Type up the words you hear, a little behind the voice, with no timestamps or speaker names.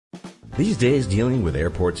These days, dealing with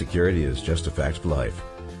airport security is just a fact of life.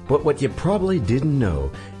 But what you probably didn't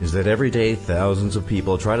know is that every day thousands of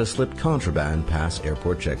people try to slip contraband past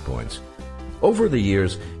airport checkpoints. Over the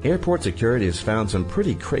years, airport security has found some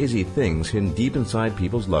pretty crazy things hidden deep inside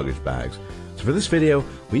people's luggage bags. So for this video,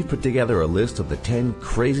 we've put together a list of the 10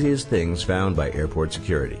 craziest things found by airport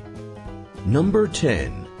security. Number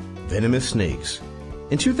 10. Venomous snakes.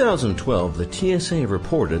 In 2012, the TSA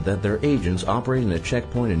reported that their agents operating a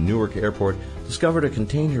checkpoint in Newark Airport discovered a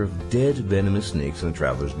container of dead venomous snakes in a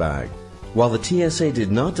traveler's bag. While the TSA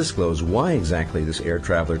did not disclose why exactly this air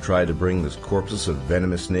traveler tried to bring the corpses of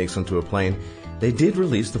venomous snakes onto a plane, they did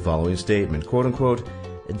release the following statement, quote-unquote,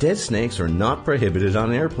 "Dead snakes are not prohibited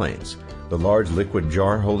on airplanes. The large liquid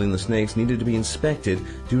jar holding the snakes needed to be inspected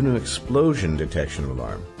due to an explosion detection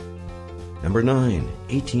alarm." Number 9.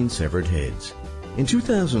 18 severed heads. In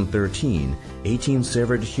 2013, 18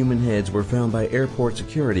 severed human heads were found by airport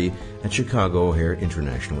security at Chicago O'Hare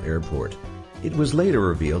International Airport. It was later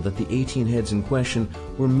revealed that the 18 heads in question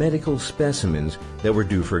were medical specimens that were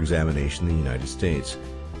due for examination in the United States.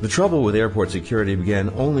 The trouble with airport security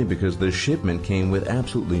began only because the shipment came with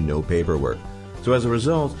absolutely no paperwork. So as a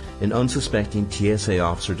result, an unsuspecting TSA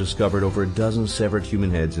officer discovered over a dozen severed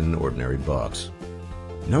human heads in an ordinary box.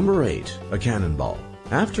 Number 8. A cannonball.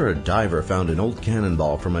 After a diver found an old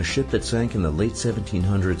cannonball from a ship that sank in the late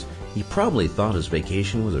 1700s, he probably thought his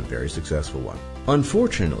vacation was a very successful one.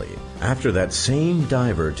 Unfortunately, after that same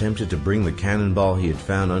diver attempted to bring the cannonball he had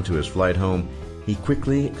found onto his flight home, he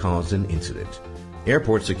quickly caused an incident.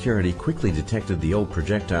 Airport security quickly detected the old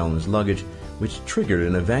projectile in his luggage, which triggered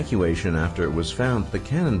an evacuation after it was found that the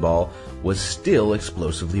cannonball was still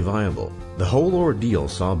explosively viable. The whole ordeal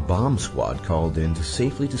saw a bomb squad called in to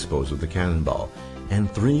safely dispose of the cannonball, and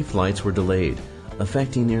 3 flights were delayed,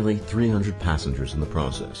 affecting nearly 300 passengers in the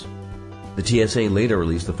process. The TSA later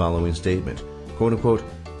released the following statement, quote-unquote,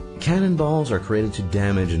 "Cannonballs are created to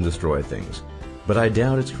damage and destroy things, but I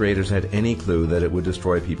doubt its creators had any clue that it would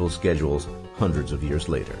destroy people's schedules hundreds of years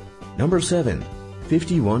later." Number 7.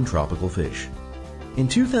 51 tropical fish. In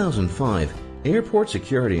 2005, airport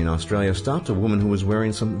security in Australia stopped a woman who was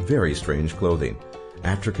wearing some very strange clothing.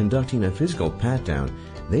 After conducting a physical pat-down,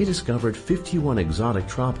 they discovered 51 exotic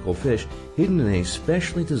tropical fish hidden in a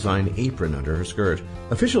specially designed apron under her skirt.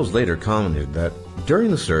 Officials later commented that during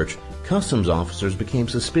the search, customs officers became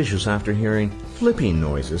suspicious after hearing flipping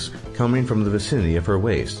noises coming from the vicinity of her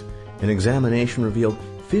waist. An examination revealed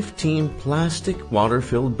 15 plastic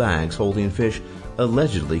water-filled bags holding fish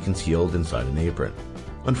allegedly concealed inside an apron.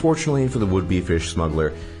 Unfortunately for the would-be fish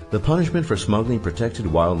smuggler, the punishment for smuggling protected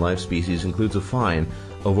wildlife species includes a fine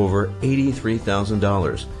of over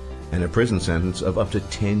 $83,000 and a prison sentence of up to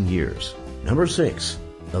 10 years. Number 6.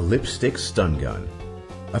 A lipstick stun gun.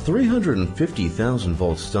 A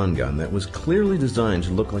 350,000-volt stun gun that was clearly designed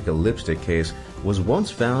to look like a lipstick case was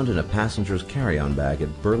once found in a passenger's carry-on bag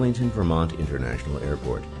at Burlington, Vermont International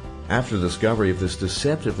Airport. After the discovery of this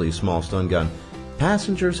deceptively small stun gun,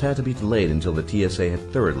 passengers had to be delayed until the TSA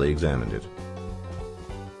had thoroughly examined it.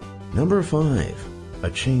 Number 5. A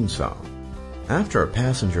chainsaw. After a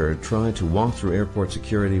passenger had tried to walk through airport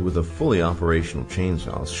security with a fully operational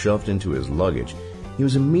chainsaw shoved into his luggage, he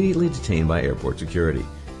was immediately detained by airport security.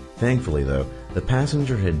 Thankfully, though, the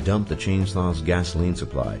passenger had dumped the chainsaw's gasoline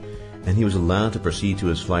supply, and he was allowed to proceed to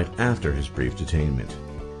his flight after his brief detainment.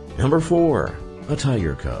 Number 4. A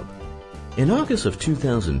tiger cub. In August of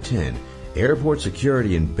 2010, airport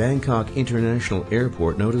security in Bangkok International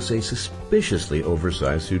Airport noticed a suspiciously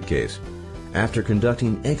oversized suitcase. After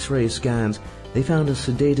conducting X-ray scans, they found a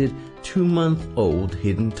sedated 2-month-old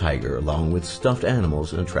hidden tiger along with stuffed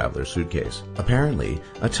animals in a traveler's suitcase. Apparently,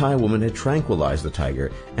 a Thai woman had tranquilized the tiger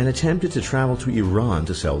and attempted to travel to Iran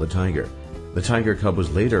to sell the tiger. The tiger cub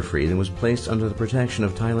was later freed and was placed under the protection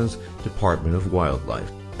of Thailand's Department of Wildlife.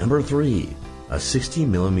 Number 3. A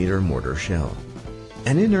 60mm mortar shell.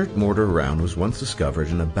 An inert mortar round was once discovered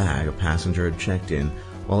in a bag a passenger had checked in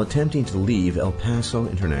while attempting to leave El Paso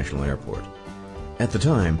International Airport. At the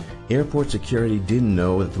time, airport security didn't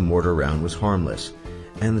know that the mortar round was harmless,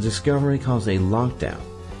 and the discovery caused a lockdown.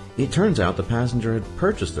 It turns out the passenger had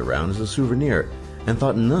purchased the round as a souvenir and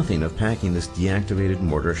thought nothing of packing this deactivated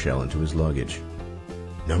mortar shell into his luggage.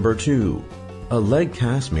 Number 2. A leg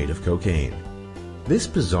cast made of cocaine. This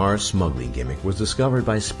bizarre smuggling gimmick was discovered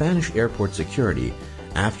by Spanish airport security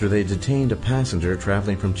after they detained a passenger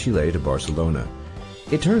traveling from Chile to Barcelona.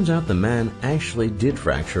 It turns out the man actually did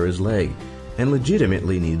fracture his leg and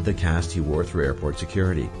legitimately needed the cast he wore through airport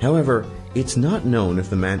security. However, it's not known if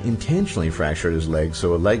the man intentionally fractured his leg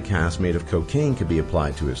so a leg cast made of cocaine could be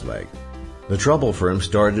applied to his leg. The trouble for him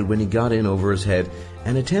started when he got in over his head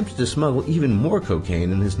and attempted to smuggle even more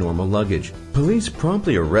cocaine in his normal luggage. Police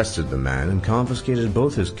promptly arrested the man and confiscated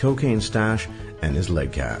both his cocaine stash and his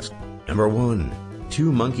leg cast. Number 1.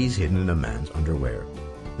 2 monkeys hidden in a man's underwear.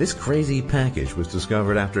 This crazy package was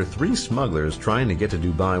discovered after 3 smugglers trying to get to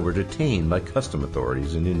Dubai were detained by custom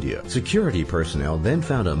authorities in India. Security personnel then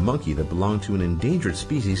found a monkey that belonged to an endangered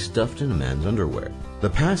species stuffed in a man's underwear. The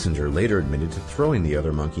passenger later admitted to throwing the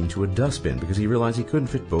other monkey into a dustbin because he realized he couldn't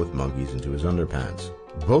fit both monkeys into his underpants.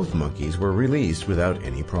 Both monkeys were released without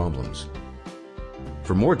any problems.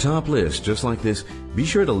 For more top lists just like this, be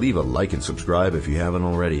sure to leave a like and subscribe if you haven't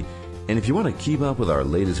already. And if you want to keep up with our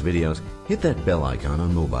latest videos, hit that bell icon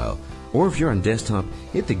on mobile. Or if you're on desktop,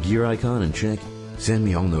 hit the gear icon and check Send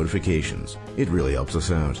Me All Notifications. It really helps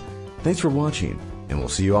us out. Thanks for watching, and we'll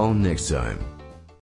see you all next time.